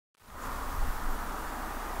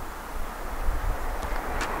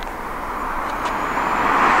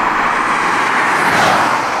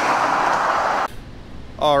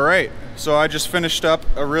So I just finished up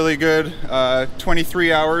a really good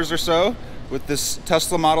 23 hours or so with this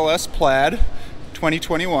Tesla Model S Plaid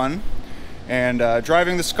 2021. And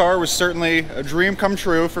driving this car was certainly a dream come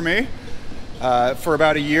true for me. For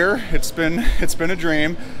about a year, it's been a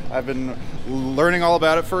dream. I've been learning all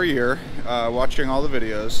about it for a year, watching all the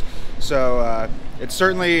videos. So it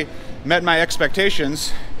certainly met my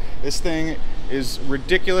expectations. This thing is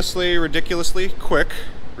ridiculously quick,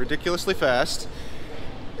 ridiculously fast.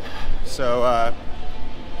 So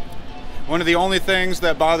one of the only things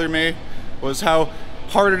that bothered me was how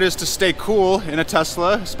hard it is to stay cool in a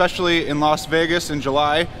Tesla, especially in Las Vegas in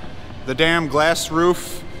July. The damn glass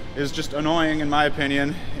roof is just annoying in my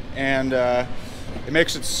opinion, and it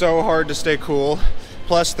makes it so hard to stay cool.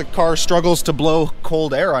 Plus the car struggles to blow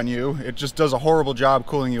cold air on you. It just does a horrible job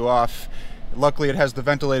cooling you off. Luckily it has the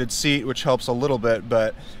ventilated seat, which helps a little bit,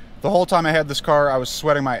 but the whole time I had this car I was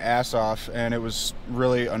sweating my ass off and it was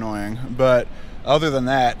really annoying. But other than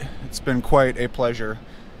that, it's been quite a pleasure.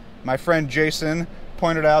 My friend Jason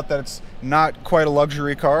pointed out that it's not quite a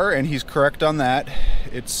luxury car, and he's correct on that.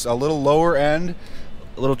 It's a little lower end,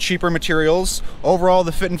 a little cheaper materials. Overall,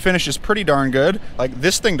 the fit and finish is pretty darn good. Like,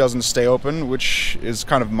 this thing doesn't stay open, which is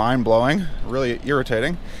kind of mind-blowing, really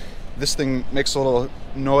irritating. This thing makes a little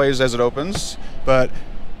noise as it opens, but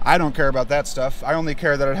I don't care about that stuff. I only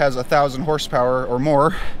care that it has 1,000 horsepower or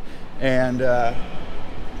more, and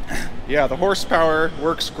yeah, the horsepower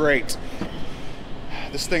works great.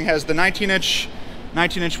 This thing has the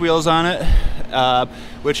 19-inch wheels on it,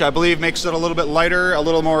 which I believe makes it a little bit lighter, a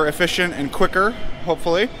little more efficient and quicker,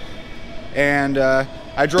 hopefully. And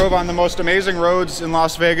I drove on the most amazing roads in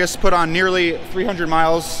Las Vegas, put on nearly 300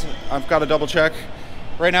 miles. I've got to double check.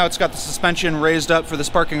 Right now it's got the suspension raised up for this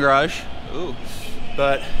parking garage. Ooh.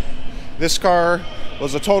 But this car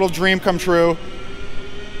was a total dream come true.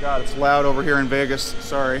 God, it's loud over here in Vegas,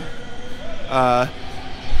 sorry. Yeah,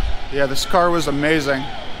 this car was amazing.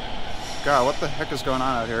 God, what the heck is going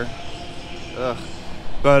on out here? Ugh.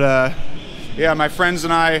 But yeah, my friends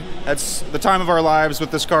and I had the time of our lives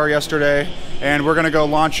with this car yesterday, and we're gonna go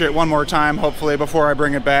launch it one more time, hopefully, before I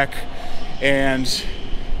bring it back. And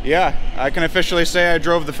yeah, I can officially say I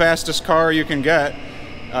drove the fastest car you can get,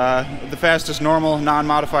 the fastest normal,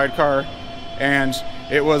 non-modified car, and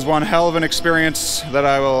it was one hell of an experience that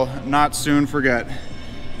I will not soon forget.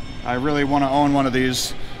 I really want to own one of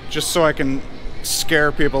these, just so I can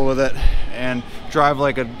scare people with it and drive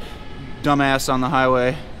like a dumbass on the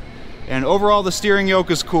highway. And overall, the steering yoke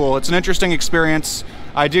is cool. It's an interesting experience.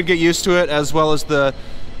 I did get used to it, as well as the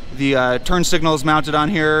turn signals mounted on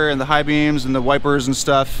here, and the high beams and the wipers and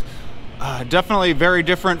stuff. Definitely very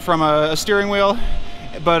different from a steering wheel,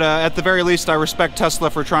 but at the very least I respect Tesla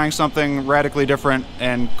for trying something radically different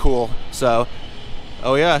and cool. So,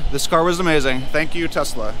 oh yeah, this car was amazing. Thank you,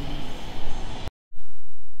 Tesla.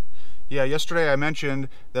 Yeah, yesterday I mentioned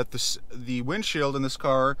that the windshield in this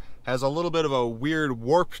car has a little bit of a weird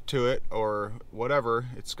warp to it, or whatever.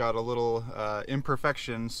 It's got a little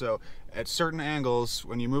imperfection, so at certain angles,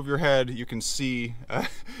 when you move your head, you can see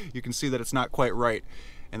that it's not quite right.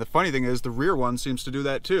 And the funny thing is, the rear one seems to do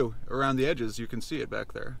that too. Around the edges, you can see it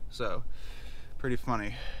back there. So, pretty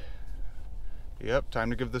funny. Yep, time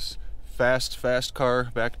to give this fast car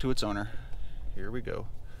back to its owner. Here we go.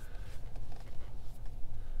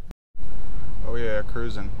 Oh yeah,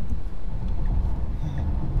 cruising.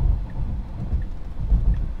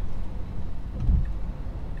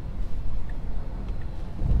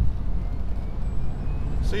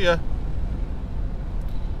 See ya.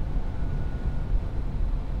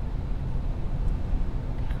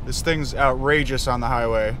 This thing's outrageous on the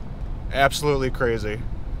highway. Absolutely crazy.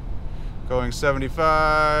 Going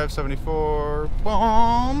 75, 74,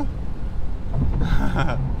 boom!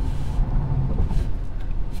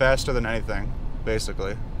 Faster than anything,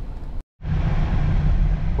 basically.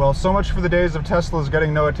 Well, so much for the days of Teslas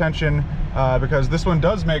getting no attention, because this one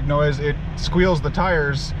does make noise. It squeals the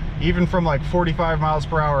tires, even from like 45 miles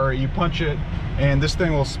per hour. You punch it, and this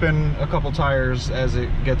thing will spin a couple tires as it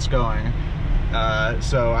gets going.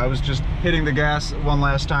 So I was just hitting the gas one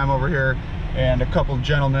last time over here, and a couple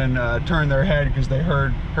gentlemen turned their head because they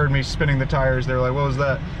heard me spinning the tires. They were like, what was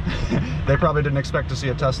that? They probably didn't expect to see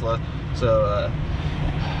a Tesla. So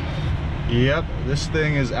yep, this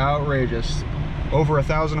thing is outrageous. Over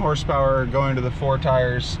 1,000 horsepower going to the 4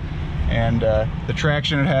 tires, and the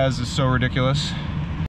traction it has is so ridiculous.